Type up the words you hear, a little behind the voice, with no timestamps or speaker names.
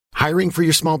Hiring for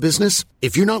your small business?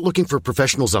 If you're not looking for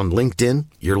professionals on LinkedIn,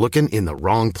 you're looking in the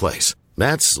wrong place.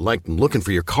 That's like looking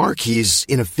for your car keys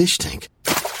in a fish tank.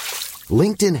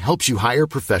 LinkedIn helps you hire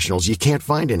professionals you can't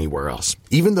find anywhere else,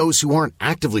 even those who aren't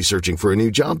actively searching for a new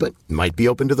job but might be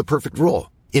open to the perfect role.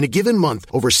 In a given month,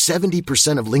 over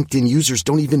 70% of LinkedIn users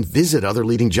don't even visit other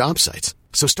leading job sites.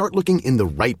 So start looking in the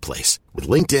right place. With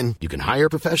LinkedIn, you can hire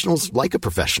professionals like a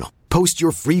professional. Post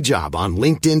your free job on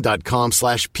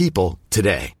linkedin.com/people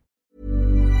today.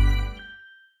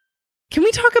 Can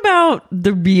we talk about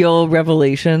the real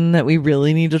revelation that we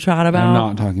really need to chat about? I'm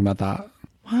not talking about that.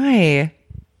 Why?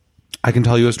 I can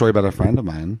tell you a story about a friend of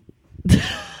mine.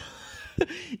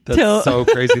 That's so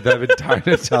crazy that I've been trying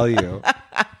to tell you.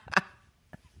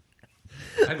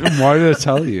 I've been wanting to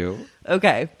tell you.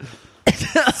 Okay.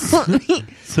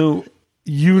 So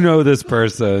you know this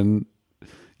person.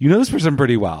 You know this person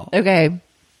pretty well. Okay.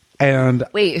 And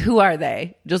wait, who are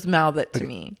they? Just mouth it to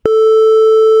me.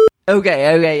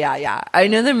 Okay, yeah. I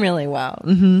know them really well.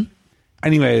 Mm-hmm.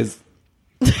 Anyways.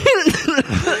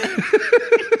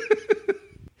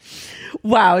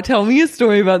 Wow, tell me a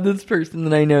story about this person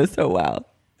that I know so well.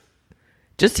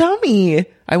 Just tell me.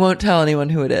 I won't tell anyone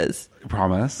who it is. I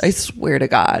promise. I swear to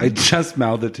God. I just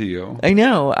mouthed it to you. I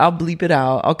know. I'll bleep it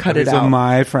out. I'll cut it out. So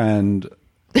my friend,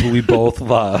 who we both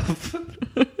love.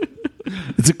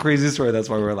 It's a crazy story. That's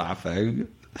why we're laughing.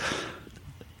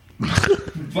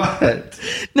 What?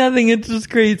 Nothing. It's just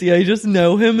crazy. I just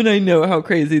know him and I know how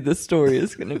crazy this story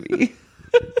is going to be.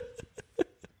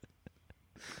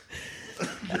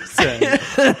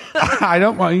 Listen, I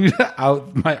don't want you to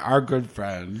out our good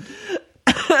friend.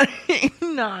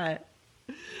 I'm not.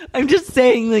 I'm just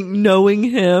saying, like, knowing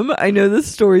him, I know this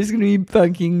story's going to be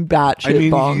fucking batshit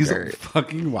bonkers. He's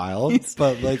fucking wild,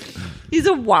 but like... He's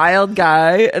a wild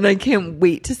guy, and I can't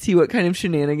wait to see what kind of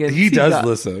shenanigans he does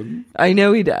listen. I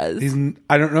know he does.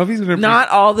 I don't know if he's going to... Not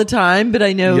all the time, but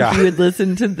I know he would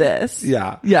listen to this.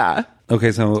 Yeah.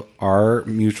 Okay, so our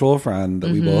mutual friend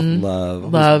that we both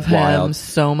love him wild.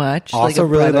 So much. Also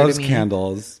like really loves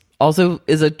candles. Also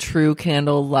is a true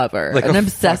candle lover. Like an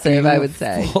obsessive, I would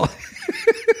say.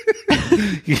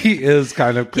 He is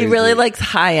kind of crazy. He really likes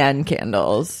high-end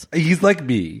candles. He's like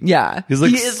me. Yeah. He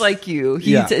is like you.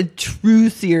 He's a true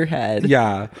seer head.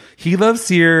 Yeah. He loves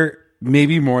seer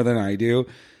maybe more than I do,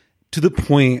 to the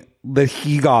point that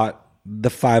he got the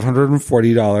 $540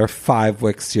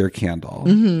 5-wick seer candle.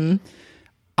 Mm-hmm.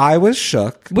 I was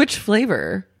shook. Which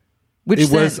flavor?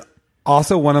 It was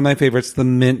also one of my favorites, the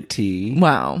mint tea.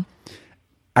 Wow.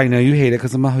 I know you hate it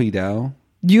because of mojito.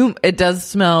 It does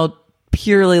smell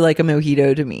purely like a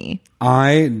mojito to me.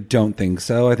 I don't think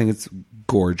so. I think it's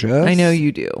gorgeous. I know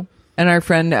you do. And our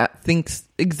friend thinks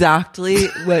exactly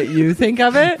what you think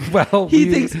of it. Well, he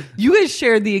thinks you guys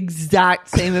share the exact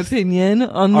same opinion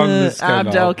on the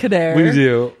Abdelkader. We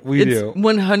do. It's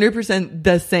 100%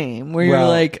 the same. Where you're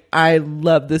like, I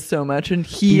love this so much, and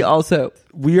he also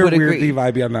we are would weirdly agree.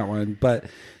 vibey on that one, but.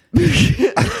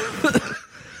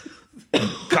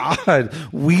 God,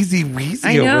 wheezy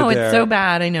I know, over there. It's so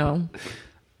bad. I know.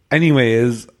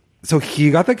 Anyways, so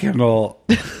he got the candle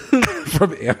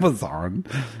from Amazon,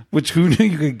 which who knew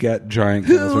you could get giant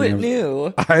candles from Amazon?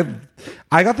 Knew?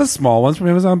 I got the small ones from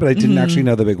Amazon, but I didn't actually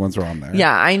know the big ones were on there.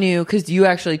 Yeah, I knew because you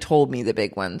actually told me the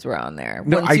big ones were on there.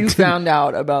 No, Once you found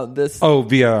out about this. Oh,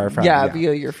 via our friend. Yeah,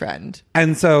 via your friend.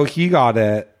 And so he got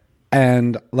it,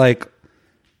 and like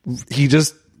he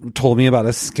just told me about a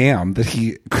scam that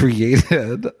he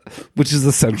created, which is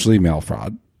essentially mail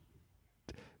fraud.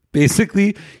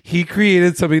 Basically, he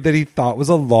created something that he thought was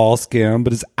a lol scam,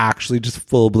 but is actually just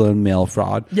full-blown mail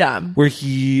fraud. Yeah.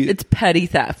 It's petty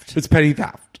theft. It's petty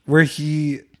theft. Where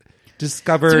he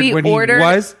discovered he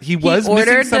was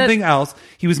missing something else.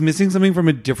 He was missing something from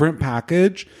a different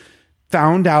package.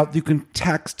 Found out you can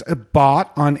text a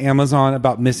bot on Amazon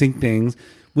about missing things.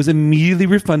 Was immediately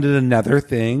refunded another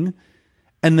thing.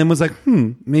 And then was like,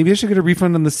 maybe I should get a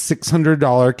refund on the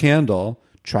 $600 candle.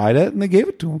 Tried it, and they gave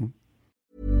it to him.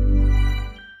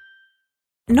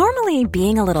 Normally,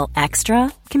 being a little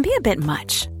extra can be a bit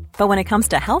much. But when it comes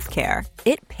to healthcare,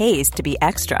 it pays to be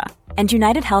extra. And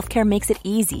United Healthcare makes it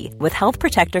easy with Health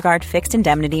Protector Guard fixed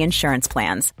indemnity insurance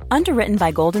plans. Underwritten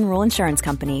by Golden Rule Insurance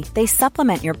Company, they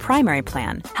supplement your primary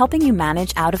plan, helping you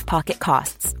manage out-of-pocket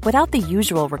costs without the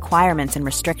usual requirements and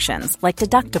restrictions like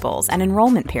deductibles and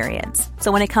enrollment periods. So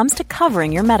when it comes to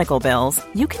covering your medical bills,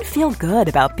 you can feel good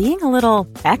about being a little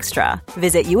extra.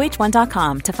 Visit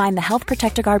UH1.com to find the Health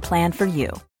Protector Guard plan for you.